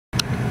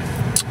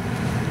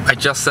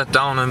just sat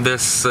down in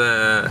this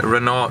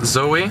Renault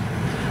Zoe,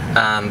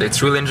 and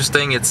it's really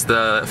interesting. It's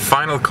the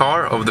final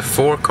car of the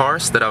 4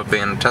 cars that I've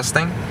been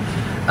testing,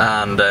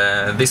 and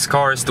this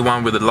car is the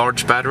one with the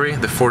large battery,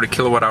 the 40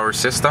 kilowatt-hour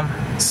system.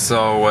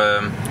 So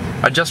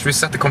I just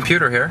reset the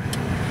computer here,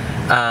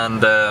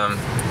 and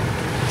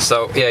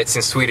so yeah, it's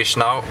in Swedish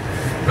now.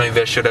 Maybe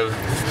I should have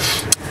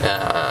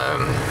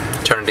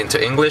turned it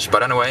into English,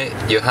 but anyway,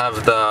 you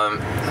have the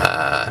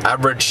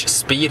average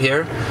speed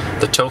here,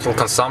 the total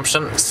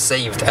consumption,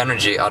 saved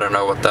energy. I don't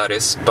know what that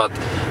is, but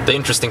the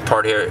interesting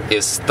part here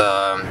is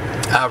the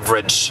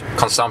average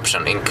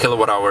consumption in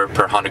kilowatt-hour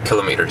per 100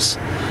 kilometers.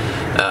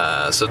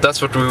 So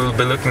that's what we will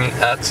be looking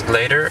at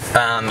later,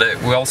 and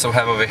we also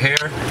have over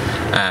here,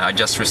 I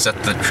just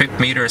reset the trip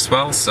meter as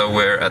well, so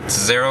we're at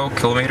 0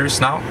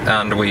 kilometers now,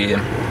 and we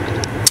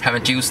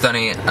haven't used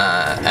any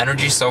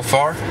energy so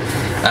far,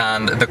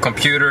 and the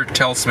computer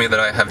tells me that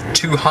I have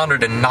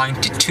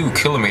 292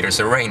 kilometers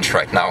of range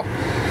right now.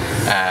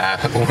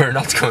 We're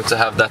not going to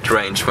have that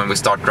range when we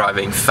start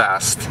driving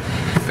fast,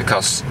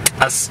 because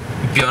as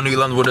Björn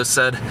Nyland would have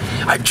said,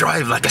 I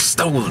drive like I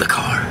stole the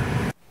car.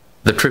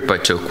 The trip I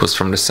took was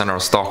from the center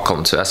of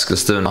Stockholm to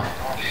Eskilstuna,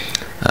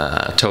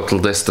 total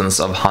distance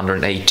of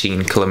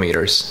 118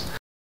 kilometers.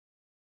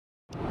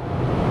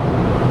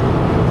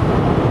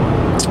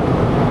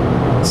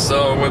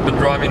 So we've been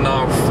driving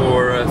now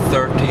for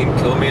 13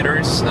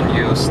 kilometers and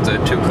used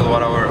 2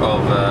 kilowatt-hour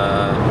of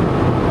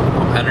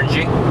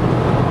energy,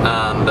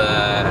 and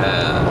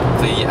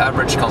the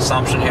average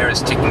consumption here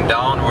is ticking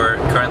down. We're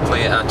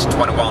currently at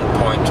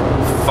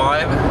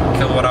 21.5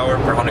 kilowatt-hour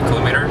per 100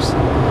 kilometers.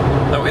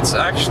 No, it's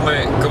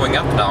actually going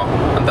up now,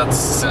 and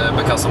that's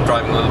because I'm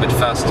driving a little bit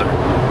faster.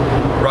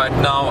 Right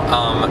now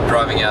I'm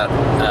driving at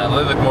a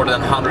little bit more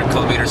than 100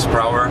 kilometers per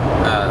hour,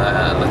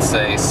 let's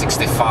say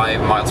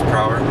 65 miles per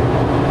hour.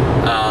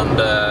 And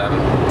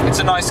it's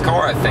a nice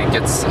car, I think.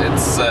 It's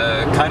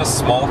a kind of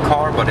small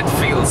car, but it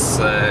feels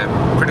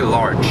pretty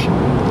large.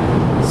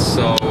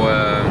 So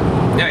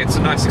yeah, it's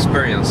a nice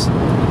experience.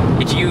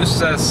 It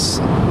uses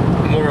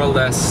more or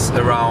less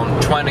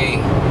around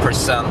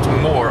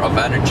 20% more of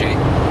energy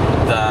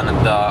than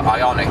the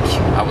Ioniq,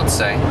 I would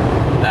say.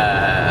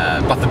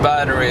 But the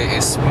battery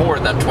is more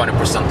than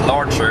 20%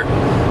 larger,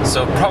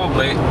 so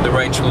probably the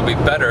range will be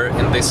better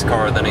in this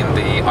car than in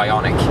the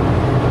Ioniq.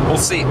 We'll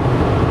see.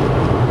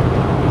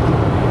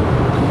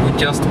 We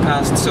just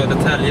passed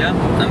Södertälje,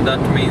 and that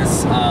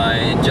means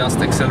I just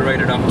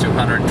accelerated up to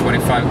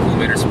 125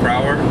 kilometers per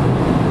hour.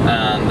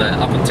 And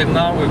up until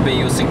now we've been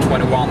using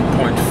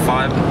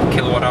 21.5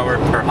 kilowatt-hour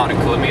per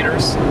 100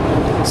 kilometers.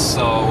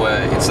 So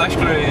it's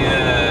actually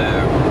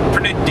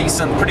pretty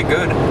decent, pretty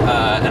good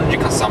energy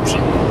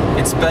consumption.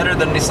 It's better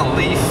than Nissan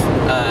Leaf,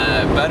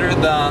 better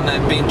than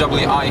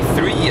BMW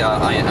i3,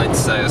 I'd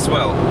say as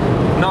well.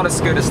 Not as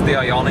good as the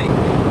Ioniq.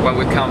 When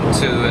we come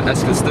to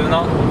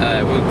Eskilstuna,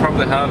 we'll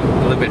probably have a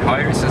little bit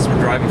higher since we're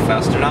driving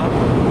faster now.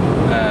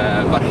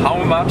 But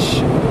how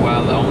much?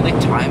 Well, only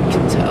time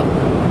can tell.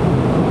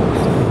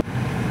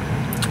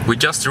 We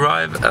just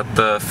arrived at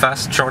the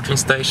fast charging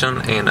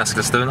station in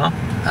Eskilstuna,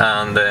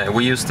 and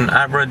we used an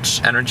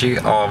average energy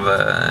of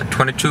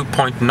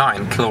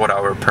 22.9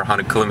 kilowatt-hour per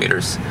 100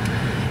 kilometers.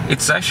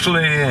 It's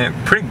actually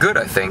pretty good,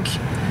 I think.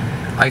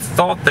 I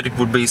thought that it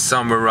would be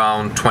somewhere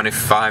around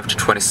 25 to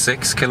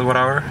 26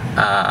 kilowatt-hour,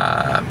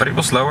 but it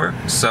was lower,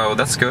 so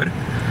that's good.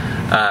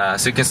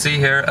 So you can see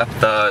here at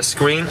the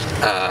screen,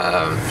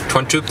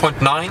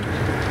 22.9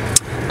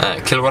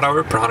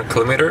 kilowatt-hour per 100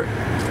 kilometer.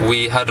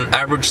 We had an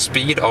average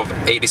speed of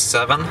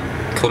 87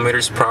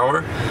 kilometers per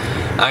hour.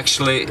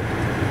 Actually,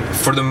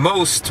 for the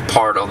most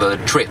part of the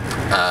trip,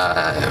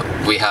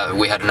 we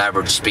had an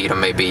average speed of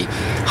maybe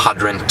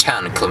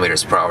 110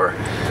 kilometers per hour.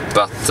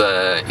 But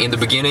in the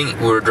beginning,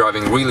 we were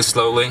driving really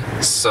slowly.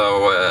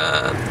 So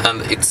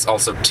and it's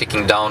also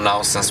ticking down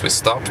now since we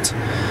stopped.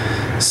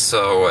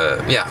 So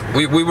yeah,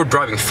 we were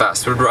driving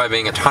fast. We were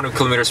driving at 100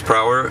 kilometers per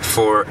hour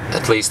for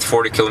at least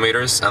 40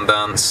 kilometers, and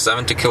then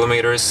 70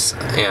 kilometers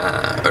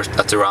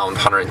at around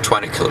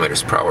 120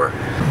 kilometers per hour.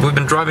 We've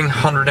been driving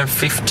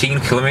 115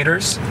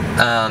 kilometers,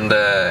 and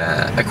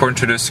according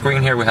to the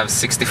screen here, we have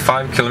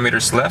 65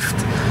 kilometers left.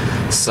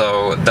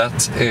 So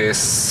that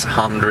is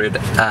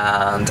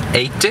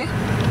 180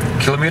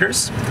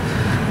 kilometers.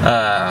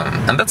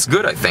 And that's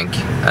good, I think.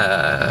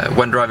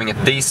 When driving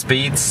at these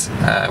speeds,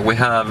 we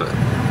have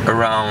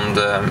around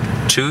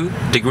 2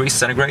 degrees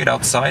centigrade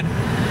outside,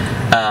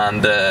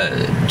 and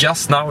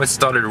just now it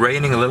started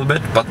raining a little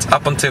bit, but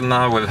up until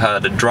now we've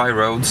had dry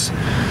roads,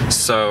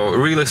 so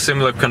really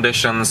similar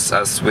conditions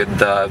as with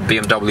the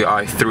BMW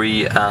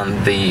i3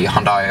 and the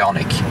Hyundai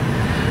Ioniq.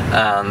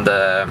 And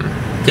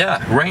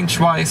yeah,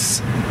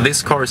 range-wise,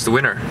 this car is the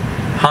winner.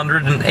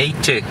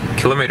 180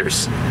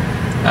 kilometers.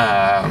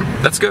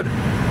 That's good.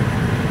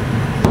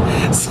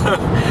 So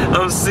I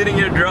was sitting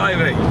here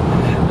driving,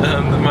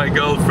 and my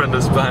girlfriend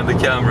is behind the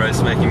camera,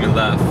 is making me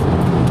laugh.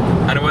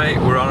 Anyway,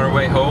 we're on our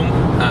way home.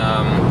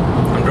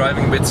 I'm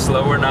driving a bit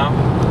slower now.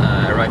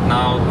 Right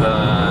now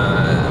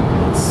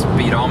the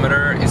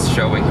speedometer is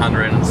showing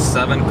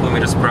 107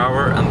 kilometers per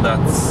hour, and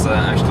that's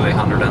actually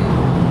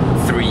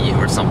 103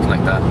 or something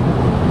like that.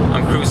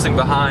 I'm cruising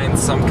behind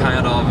some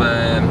kind of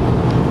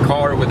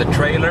car with a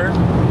trailer,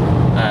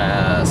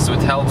 so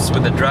it helps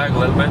with the drag a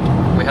little bit.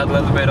 We had a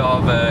little bit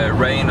of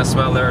rain as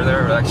well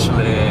earlier,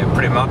 actually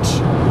pretty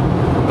much.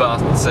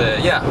 But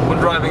yeah, we're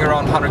driving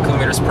around 100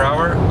 kilometers per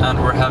hour, and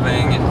we're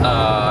having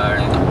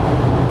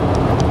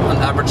an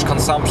average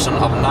consumption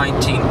of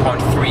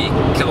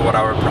 19.3 kilowatt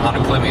hour per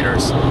 100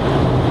 kilometers.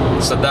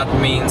 So that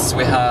means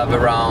we have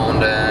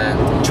around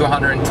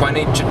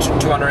 220 to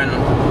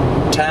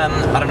 210,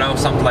 I don't know,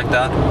 something like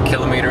that,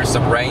 kilometers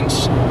of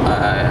range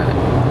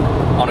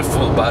on a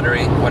full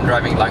battery when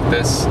driving like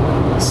this.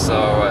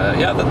 So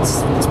yeah,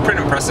 that's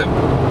pretty impressive.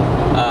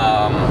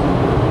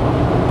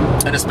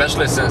 And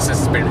especially since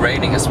it's been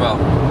raining as well.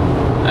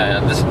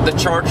 The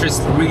charge is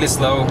really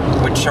slow.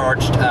 We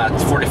charged at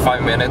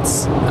 45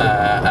 minutes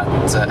at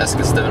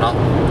Eskilstuna.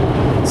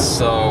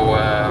 So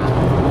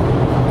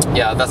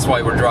yeah, that's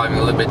why we're driving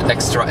a little bit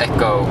extra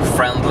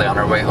eco-friendly on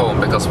our way home,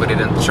 because we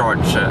didn't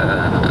charge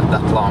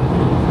that long.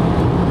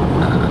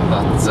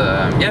 But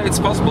yeah, it's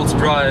possible to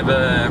drive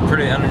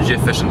pretty energy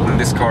efficient in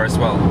this car as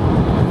well.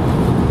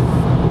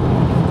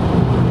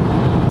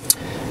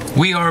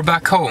 We are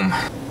back home.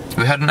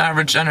 We had an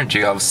average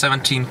energy of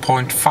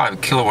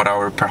 17.5 kilowatt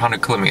hour per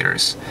 100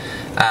 kilometers,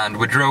 and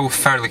we drove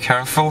fairly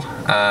careful,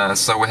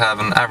 so we have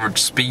an average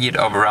speed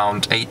of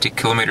around 80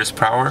 kilometers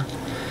per hour.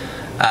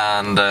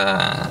 And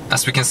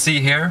as we can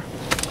see here,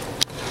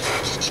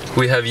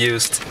 we have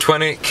used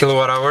 20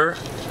 kilowatt hour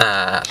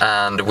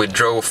and we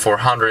drove for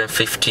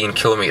 115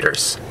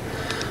 kilometers.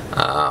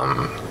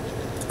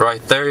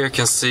 Right there you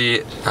can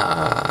see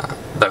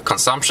the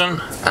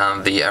consumption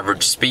and the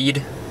average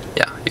speed.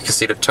 Yeah, you can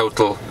see the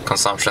total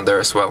consumption there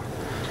as well,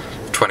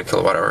 20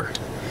 kilowatt hour.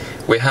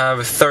 We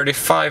have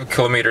 35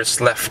 kilometers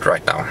left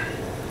right now.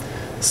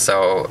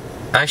 So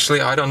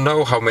actually I don't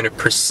know how many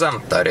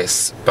percent that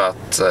is,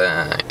 but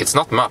it's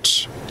not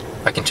much.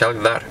 I can tell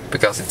you that,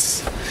 because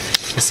it's,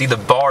 you see the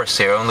bars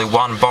here, only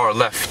one bar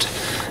left,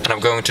 and I'm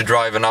going to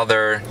drive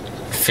another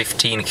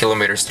 15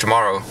 kilometers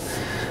tomorrow.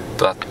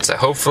 But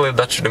hopefully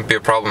that shouldn't be a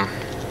problem.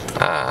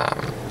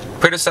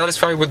 Pretty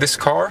satisfied with this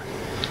car.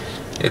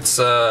 It's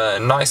a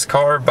nice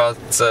car,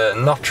 but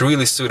not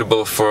really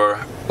suitable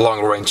for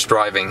long range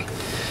driving.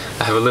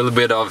 I have a little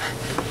bit of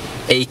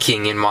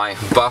aching in my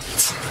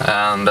butt,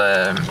 and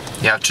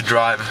you have to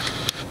drive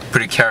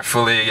pretty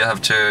carefully. You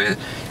have to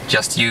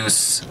just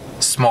use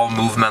small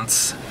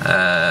movements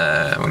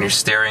when you're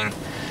steering.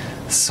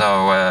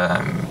 So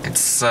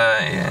it's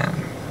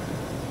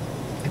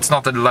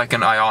not like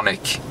an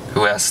Ioniq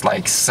who has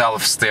like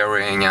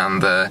self-steering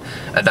and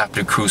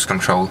adaptive cruise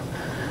control.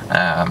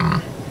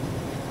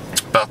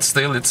 But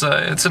still, it's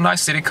a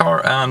nice city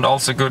car, and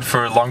also good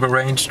for longer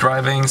range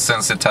driving,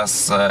 since it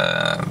has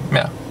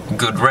yeah,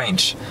 good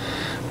range.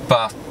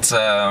 But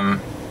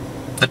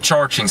the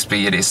charging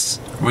speed is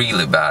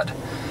really bad.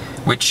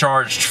 We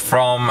charged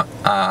from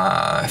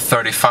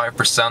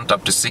 35%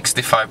 up to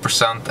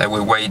 65%, and we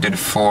waited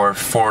for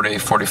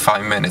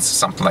 40-45 minutes,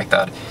 something like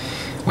that.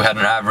 We had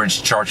an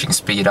average charging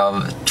speed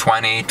of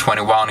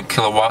 20-21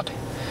 kilowatt.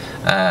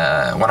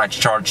 When I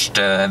charged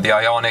the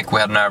Ioniq, we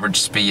had an average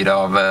speed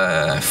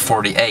of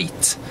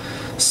 48.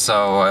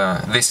 So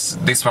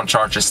this one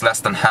charges less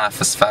than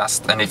half as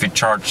fast, and if you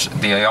charge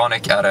the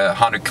Ioniq at a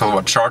 100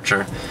 kilowatt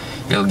charger,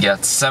 you'll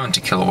get 70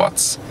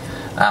 kilowatts.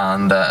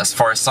 And as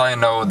far as I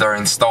know, they're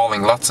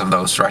installing lots of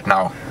those right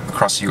now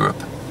across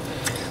Europe.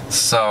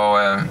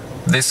 So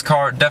this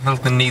car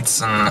definitely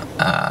needs an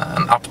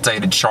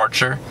updated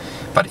charger.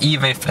 But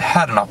even if it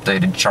had an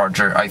updated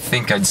charger, I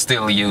think I'd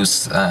still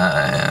use the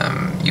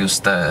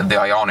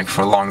Ioniq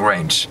for long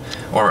range.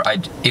 Or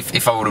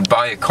if I would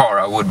buy a car,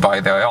 I would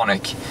buy the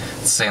Ioniq,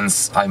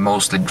 since I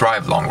mostly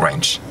drive long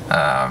range.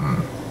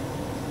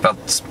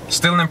 But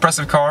still an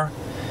impressive car,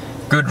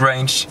 good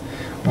range.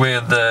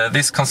 With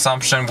this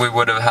consumption, we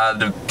would have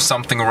had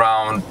something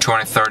around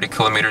 230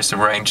 kilometers of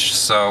range.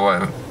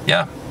 So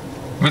yeah,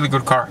 really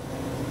good car.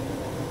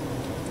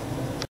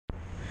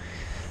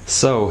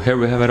 So here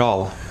we have it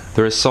all.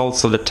 The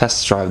results of the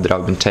test drive that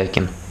I've been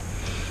taking.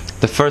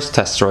 The first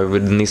test drive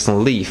with the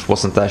Nissan Leaf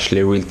wasn't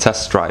actually a real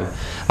test drive.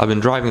 I've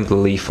been driving the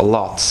Leaf a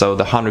lot, so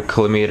the 100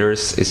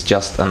 kilometers is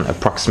just an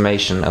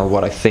approximation of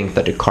what I think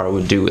that the car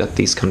would do at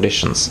these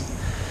conditions.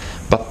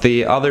 But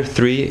the other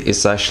three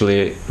is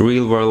actually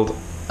real world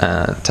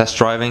test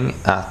driving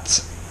at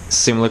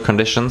similar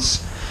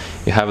conditions.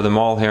 You have them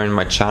all here in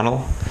my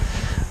channel.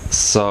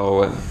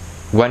 So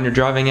when you're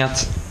driving at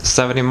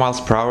 70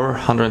 miles per hour,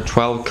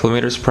 112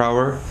 kilometers per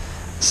hour,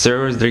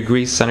 0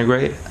 degrees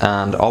centigrade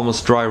and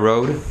almost dry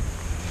road,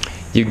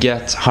 you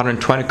get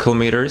 120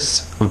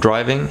 kilometers of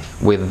driving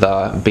with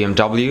the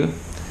BMW.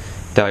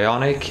 The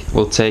Ioniq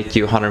will take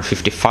you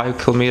 155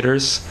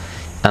 kilometers,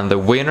 and the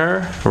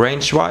winner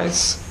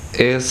range-wise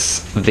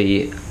is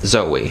the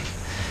Zoe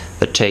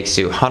that takes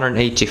you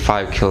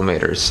 185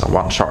 kilometers on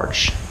one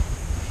charge.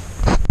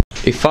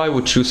 If I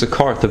would choose a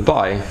car to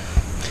buy,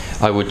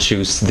 I would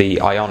choose the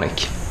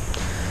Ioniq.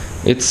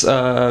 It's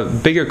a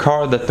bigger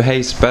car that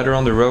behaves better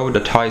on the road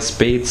at high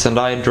speeds, and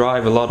I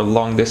drive a lot of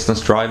long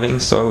distance driving,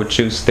 so I would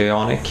choose the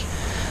Ioniq.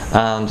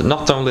 And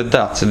not only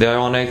that, the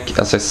Ioniq,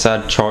 as I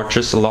said,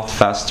 charges a lot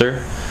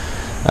faster,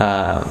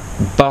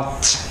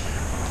 but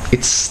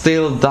it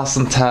still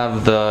doesn't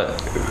have the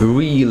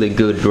really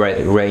good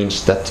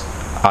range that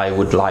I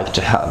would like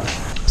to have.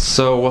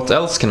 So what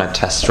else can I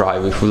test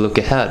drive if we look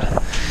ahead?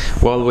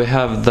 Well, we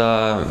have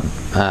the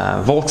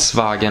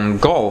Volkswagen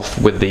Golf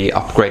with the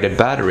upgraded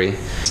battery.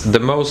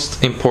 The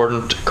most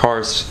important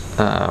cars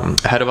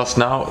ahead of us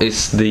now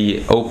is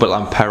the Opel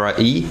Ampera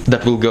E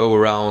that will go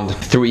around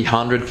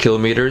 300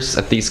 kilometers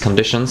at these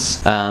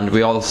conditions, and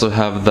we also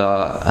have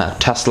the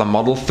Tesla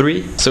Model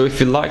 3. So if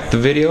you liked the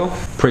video,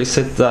 please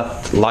hit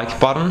that like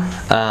button,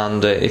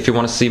 and if you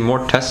want to see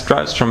more test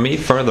drives from me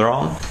further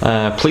on,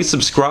 please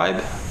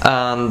subscribe,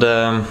 and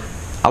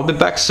I'll be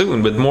back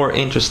soon with more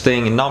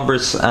interesting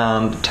numbers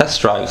and test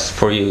drives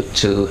for you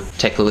to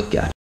take a look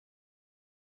at.